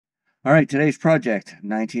All right, today's project,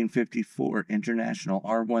 1954 International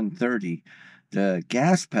R130. The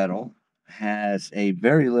gas pedal has a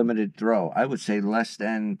very limited throw. I would say less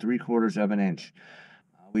than 3/4 of an inch.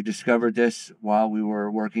 We discovered this while we were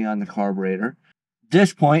working on the carburetor.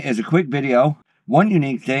 This point is a quick video. One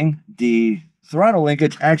unique thing, the throttle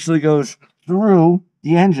linkage actually goes through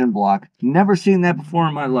the engine block. Never seen that before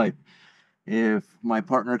in my life. If my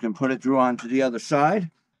partner can put it through onto the other side,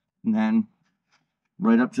 and then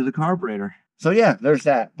right up to the carburetor. So yeah, there's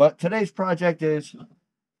that. But today's project is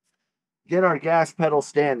get our gas pedal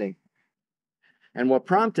standing. And what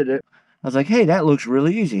prompted it, I was like, hey, that looks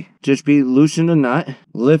really easy. Just be loosen the nut,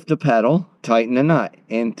 lift the pedal, tighten the nut,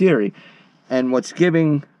 in theory. And what's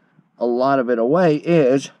giving a lot of it away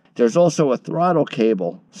is there's also a throttle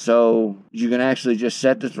cable. So you can actually just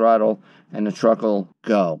set the throttle and the truck will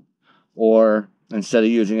go. Or instead of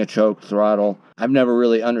using a choke throttle, I've never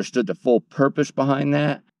really understood the full purpose behind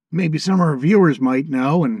that. Maybe some of our viewers might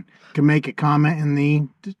know and can make a comment in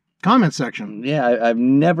the comment section. Yeah, I've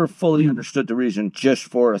never fully understood the reason just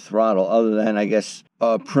for a throttle, other than, I guess,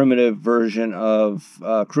 a primitive version of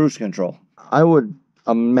cruise control. I would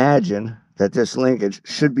imagine that this linkage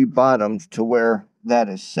should be bottomed to where that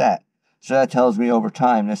is set. So that tells me over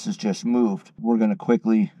time this is just moved. We're going to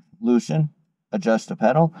quickly loosen, adjust the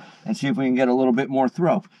pedal, and see if we can get a little bit more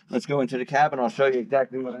throw. Let's go into the cab and I'll show you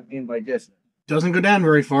exactly what I mean by this. Doesn't go down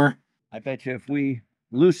very far. I bet you if we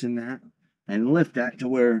loosen that and lift that to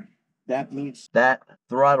where that meets that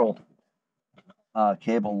throttle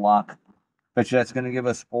cable lock, bet you that's going to give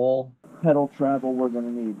us all pedal travel we're going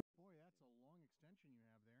to need.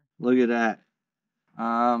 Look at that.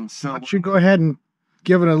 So I should go ahead and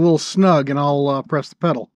give it a little snug, and I'll press the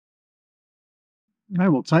pedal. I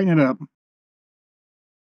will tighten it up.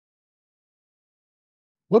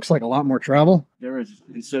 Looks like a lot more travel. there is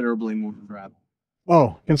considerably more travel.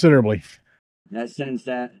 Oh, considerably. That sends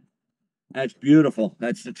that. That's beautiful.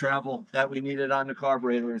 That's the travel that we needed on the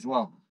carburetor as well.